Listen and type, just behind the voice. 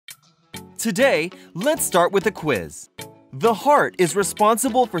Today, let's start with a quiz. The heart is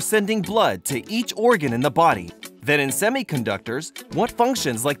responsible for sending blood to each organ in the body. Then in semiconductors, what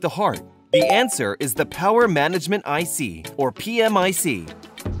functions like the heart? The answer is the Power Management IC, or PMIC.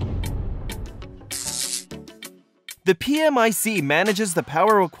 The PMIC manages the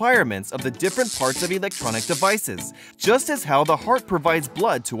power requirements of the different parts of electronic devices, just as how the heart provides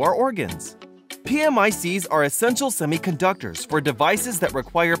blood to our organs. PMICs are essential semiconductors for devices that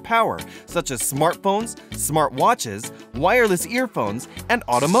require power, such as smartphones, smartwatches, wireless earphones, and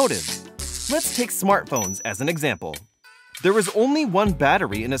automotive. Let's take smartphones as an example. There is only one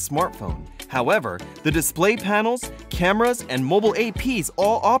battery in a smartphone. However, the display panels, cameras, and mobile APs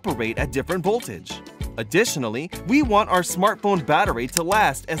all operate at different voltage. Additionally, we want our smartphone battery to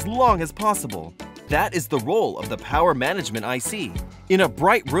last as long as possible. That is the role of the Power Management IC. In a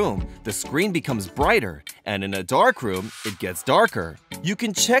bright room, the screen becomes brighter, and in a dark room, it gets darker. You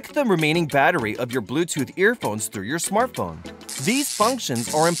can check the remaining battery of your Bluetooth earphones through your smartphone. These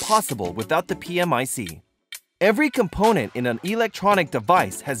functions are impossible without the PMIC. Every component in an electronic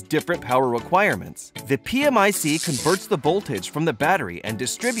device has different power requirements. The PMIC converts the voltage from the battery and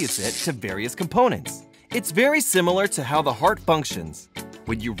distributes it to various components. It's very similar to how the heart functions.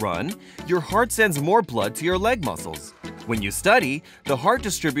 When you run, your heart sends more blood to your leg muscles. When you study, the heart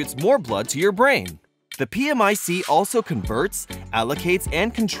distributes more blood to your brain. The PMIC also converts, allocates,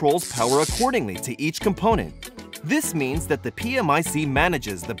 and controls power accordingly to each component. This means that the PMIC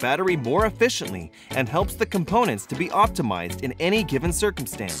manages the battery more efficiently and helps the components to be optimized in any given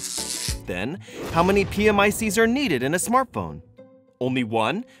circumstance. Then, how many PMICs are needed in a smartphone? Only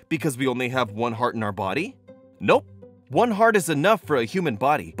one, because we only have one heart in our body? Nope. One heart is enough for a human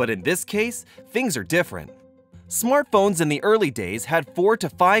body, but in this case, things are different. Smartphones in the early days had 4 to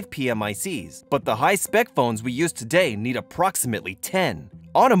 5 PMICs, but the high-spec phones we use today need approximately 10.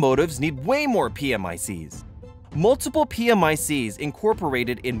 Automotives need way more PMICs. Multiple PMICs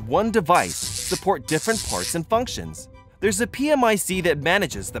incorporated in one device support different parts and functions. There's a PMIC that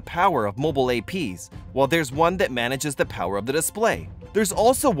manages the power of mobile APs, while there's one that manages the power of the display. There's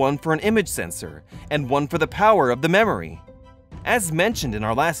also one for an image sensor, and one for the power of the memory. As mentioned in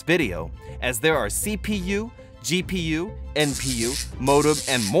our last video, as there are CPU, GPU, NPU, modem,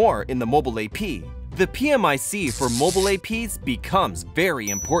 and more in the mobile AP, the PMIC for mobile APs becomes very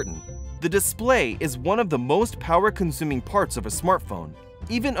important. The display is one of the most power-consuming parts of a smartphone.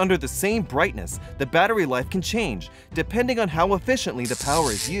 Even under the same brightness, the battery life can change, depending on how efficiently the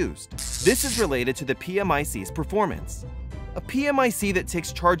power is used. This is related to the PMIC's performance. A PMIC that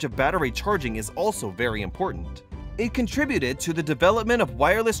takes charge of battery charging is also very important. It contributed to the development of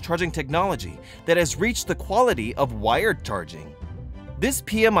wireless charging technology that has reached the quality of wired charging. This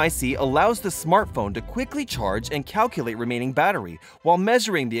PMIC allows the smartphone to quickly charge and calculate remaining battery while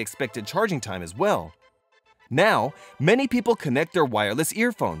measuring the expected charging time as well. Now, many people connect their wireless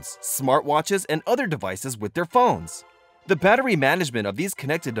earphones, smartwatches, and other devices with their phones. The battery management of these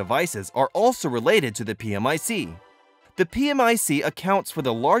connected devices are also related to the PMIC. The PMIC accounts for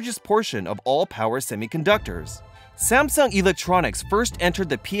the largest portion of all power semiconductors. Samsung Electronics first entered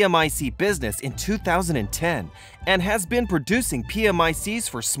the PMIC business in 2010 and has been producing PMICs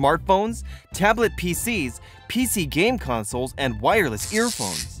for smartphones, tablet PCs, PC game consoles, and wireless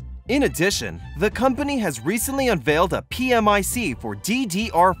earphones. In addition, the company has recently unveiled a PMIC for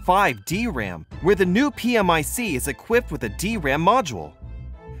DDR5 DRAM, where the new PMIC is equipped with a DRAM module.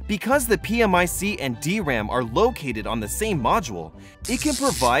 Because the PMIC and DRAM are located on the same module, it can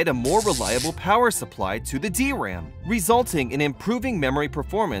provide a more reliable power supply to the DRAM, resulting in improving memory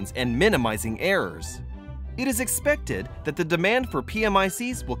performance and minimizing errors. It is expected that the demand for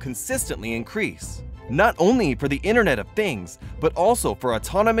PMICs will consistently increase, not only for the Internet of Things, but also for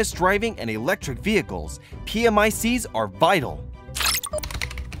autonomous driving and electric vehicles. PMICs are vital.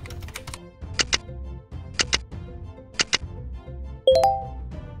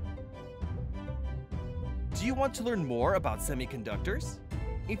 Do you want to learn more about semiconductors?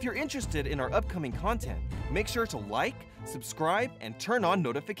 If you're interested in our upcoming content, make sure to like, subscribe, and turn on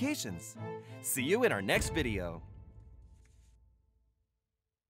notifications. See you in our next video.